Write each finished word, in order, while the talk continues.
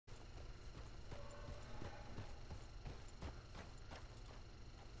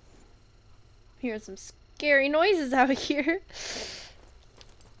Hearing some scary noises out here. If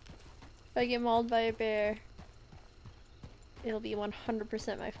I get mauled by a bear, it'll be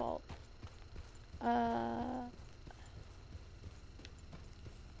 100% my fault. What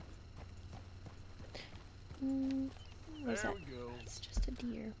is that? It's just a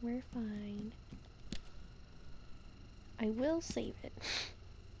deer. We're fine. I will save it.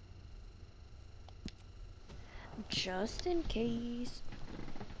 Just in case.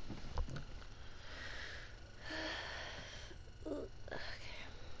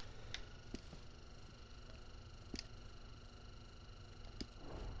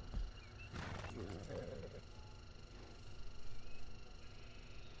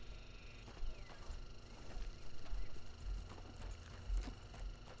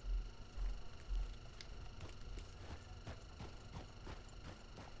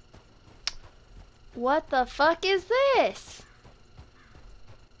 What the fuck is this?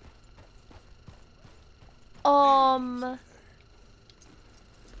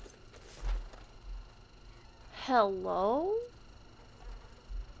 Hello?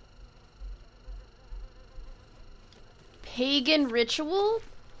 Pagan ritual?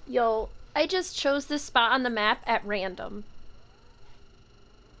 Yo, I just chose this spot on the map at random.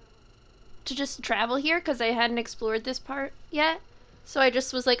 To just travel here because I hadn't explored this part yet. So I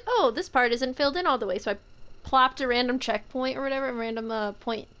just was like, oh, this part isn't filled in all the way. So I plopped a random checkpoint or whatever, a random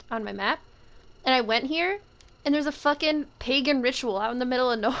point on my map. And I went here, and there's a fucking pagan ritual out in the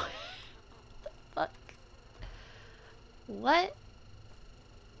middle of nowhere. What the fuck? What?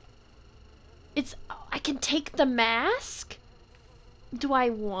 It's... I can take the mask? Do I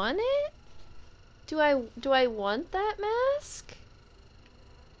want it? Do I want that mask?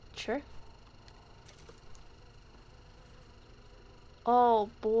 Sure. Oh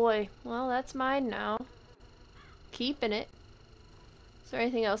boy. Well, that's mine now. Keeping it. Is there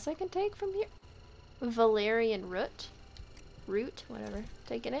anything else I can take from here? Valerian root? Root? Whatever.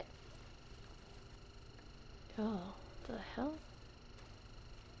 Taking it. Oh, the hell?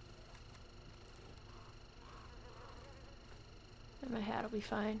 And my hat will be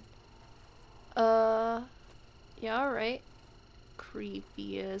fine. Yeah, alright.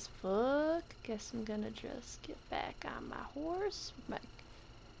 Creepy as fuck. Guess I'm gonna just get back on my horse with my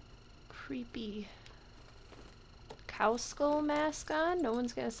creepy cow skull mask on. No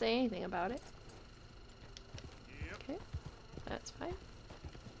one's gonna say anything about it. Yep. Okay, that's fine.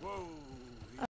 Whoa.